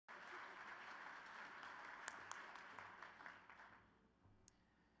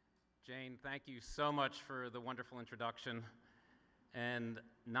Jane, thank you so much for the wonderful introduction. And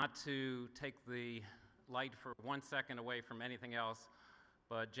not to take the light for 1 second away from anything else,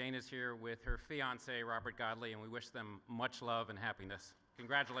 but Jane is here with her fiancé, Robert Godley, and we wish them much love and happiness.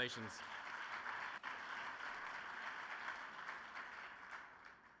 Congratulations.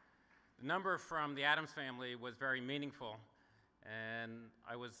 The number from the Addams Family was very meaningful, and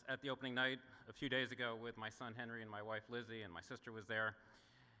I was at the opening night a few days ago with my son Henry and my wife Lizzie, and my sister was there.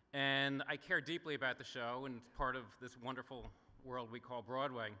 And I care deeply about the show, and it's part of this wonderful world we call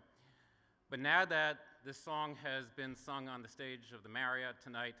Broadway. But now that this song has been sung on the stage of the Marriott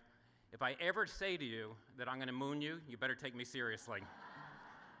tonight, if I ever say to you that I'm going to moon you, you better take me seriously.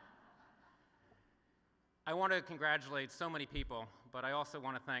 I want to congratulate so many people, but I also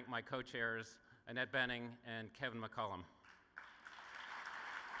want to thank my co-chairs, Annette Benning and Kevin McCullum.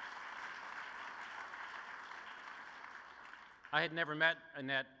 I had never met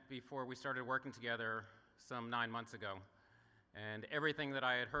Annette before we started working together some 9 months ago, and everything that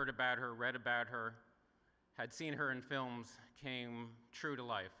I had heard about her, read about her, had seen her in films came true to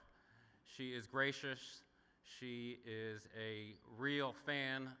life. She is gracious, she is a real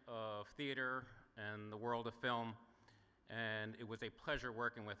fan of theater and the world of film, and it was a pleasure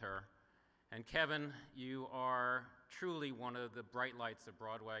working with her. And Kevin, you are truly one of the bright lights of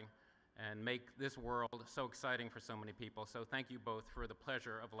Broadway and make this world so exciting for so many people. So thank you both for the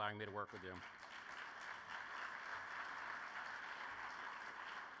pleasure of allowing me to work with you.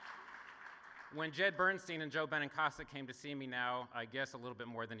 When Jed Bernstein and Joe Benincasa came to see me now, I guess a little bit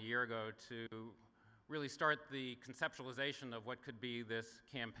more than a year ago, to really start the conceptualization of what could be this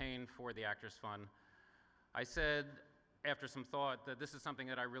campaign for the Actors Fund, I said, after some thought, that this is something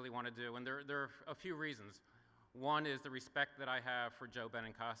that I really want to do, and there are a few reasons. One is the respect that I have for Joe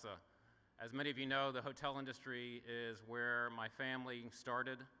Benincasa. As many of you know, the hotel industry is where my family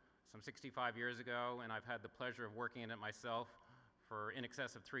started some 65 years ago, and I've had the pleasure of working in it myself for in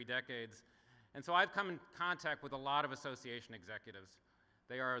excess of 3 decades. And so I've come in contact with a lot of association executives.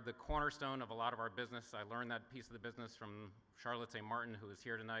 They are the cornerstone of a lot of our business. I learned that piece of the business from Charlotte St. Martin, who is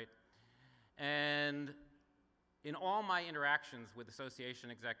here tonight. And in all my interactions with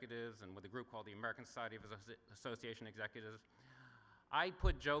association executives and with a group called the American Society of Association Executives, I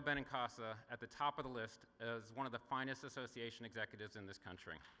put Joe Benincasa at the top of the list as one of the finest association executives in this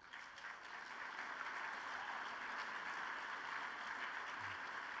country.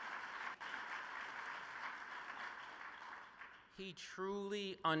 He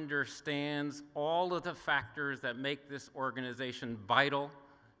truly understands all of the factors that make this organization vital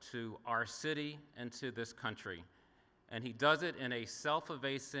to our city and to this country. And he does it in a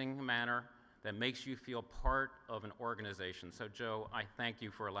self-effacing manner that makes you feel part of an organization. So Joe, I thank you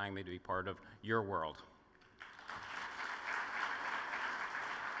for allowing me to be part of your world.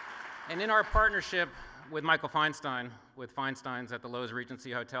 And in our partnership with Michael Feinstein, with Feinstein's at the Loews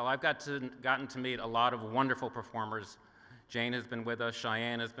Regency Hotel, I've gotten to meet a lot of wonderful performers. Jane has been with us,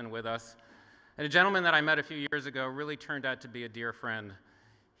 Cheyenne has been with us, and a gentleman that I met a few years ago really turned out to be a dear friend.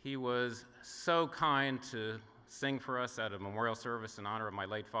 He was so kind to sing for us at a memorial service in honor of my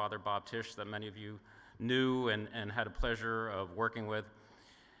late father, Bob Tisch, that many of you knew and had a pleasure of working with.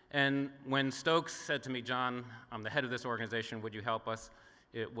 And when Stokes said to me, John, I'm the head of this organization, would you help us?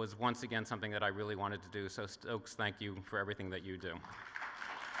 It was once again something that I really wanted to do. So Stokes, thank you for everything that you do.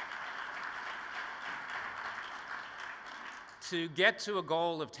 To get to a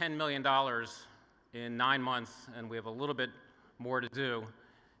goal of $10 million in 9 months, and we have a little bit more to do,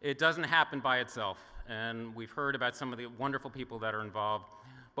 it doesn't happen by itself. And we've heard about some of the wonderful people that are involved.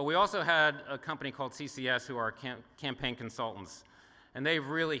 But we also had a company called CCS, who are campaign consultants. And they've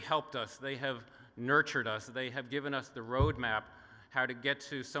really helped us. They have nurtured us. They have given us the roadmap how to get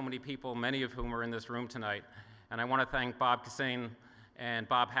to so many people, many of whom are in this room tonight. And I want to thank Bob Cassane and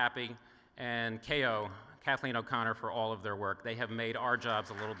Bob Happy and KO, Kathleen O'Connor, for all of their work. They have made our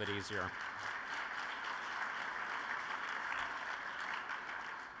jobs a little bit easier.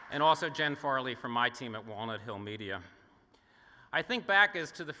 And also Jen Farley from my team at Walnut Hill Media. I think back as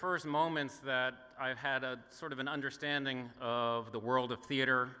to the first moments that I've had a sort of an understanding of the world of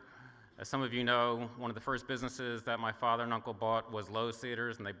theater. As some of you know, one of the first businesses that my father and uncle bought was Loews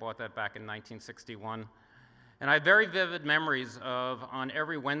Theaters, and they bought that back in 1961. And I have very vivid memories of, on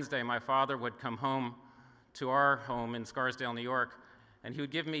every Wednesday, my father would come home to our home in Scarsdale, New York, and he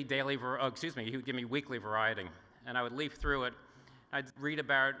would give me weekly Variety. And I would leaf through it. I'd read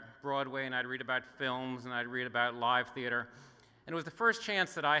about Broadway, and I'd read about films, and I'd read about live theater. And it was the first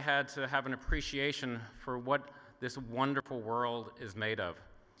chance that I had to have an appreciation for what this wonderful world is made of.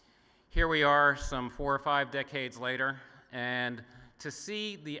 Here we are some 4 or 5 decades later, and to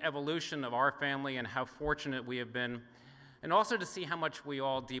see the evolution of our family and how fortunate we have been, and also to see how much we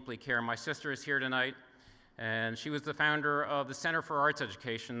all deeply care. My sister is here tonight, and she was the founder of the Center for Arts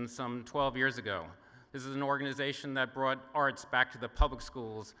Education some 12 years ago. This is an organization that brought arts back to the public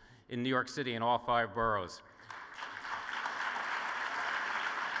schools in New York City in all 5 boroughs.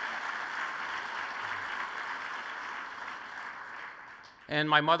 And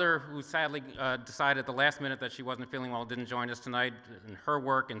my mother, who sadly decided at the last minute that she wasn't feeling well, didn't join us tonight. In her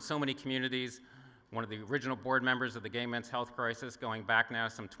work in so many communities, one of the original board members of the Gay Men's Health Crisis, going back now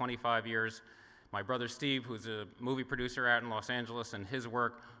some 25 years. My brother Steve, who's a movie producer out in Los Angeles, and his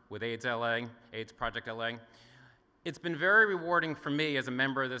work with AIDS LA, AIDS Project LA. It's been very rewarding for me as a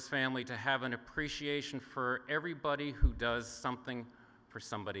member of this family to have an appreciation for everybody who does something for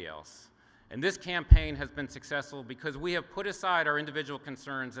somebody else. And this campaign has been successful because we have put aside our individual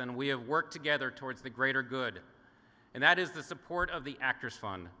concerns and we have worked together towards the greater good. And that is the support of the Actors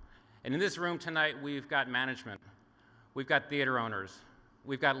Fund. And in this room tonight, we've got management, we've got theater owners,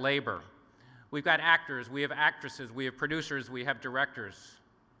 we've got labor, we've got actors, we have actresses, we have producers, we have directors,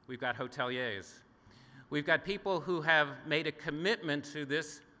 we've got hoteliers. We've got people who have made a commitment to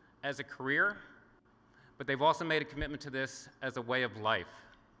this as a career, but they've also made a commitment to this as a way of life.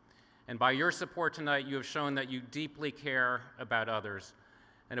 And by your support tonight, you have shown that you deeply care about others.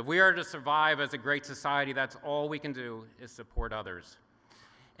 And if we are to survive as a great society, that's all we can do is support others.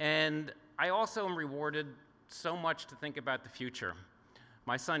 And I also am rewarded so much to think about the future.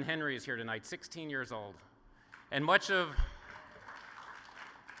 My son Henry is here tonight, 16 years old. And much of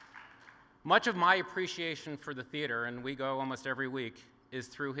my appreciation for the theater, and we go almost every week, is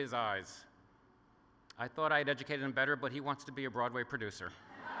through his eyes. I thought I'd educated him better, but he wants to be a Broadway producer.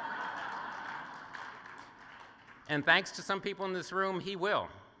 And thanks to some people in this room, he will.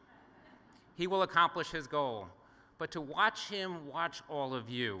 He will accomplish his goal. But to watch him watch all of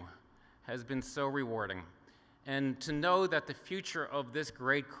you has been so rewarding. And to know that the future of this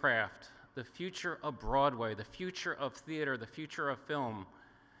great craft, the future of Broadway, the future of theater, the future of film,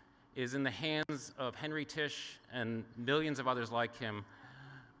 is in the hands of Henry Tisch and millions of others like him,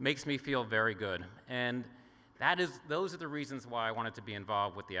 makes me feel very good. And those are the reasons why I wanted to be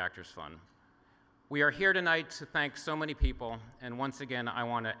involved with the Actors Fund. We are here tonight to thank so many people, and once again, I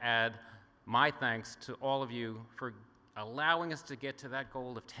want to add my thanks to all of you for allowing us to get to that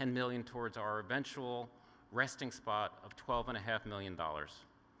goal of $10 million towards our eventual resting spot of $12.5 million.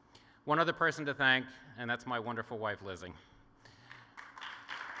 One other person to thank, and that's my wonderful wife, Lizzie.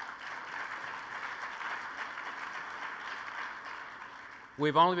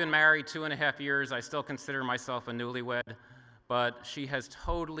 We've only been married 2.5 years. I still consider myself a newlywed, but she has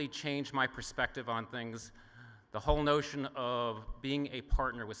totally changed my perspective on things. The whole notion of being a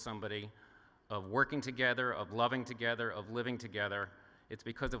partner with somebody, of working together, of loving together, of living together, it's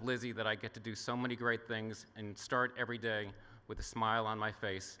because of Lizzie that I get to do so many great things and start every day with a smile on my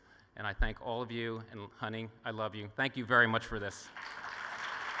face. And I thank all of you, and honey, I love you. Thank you very much for this.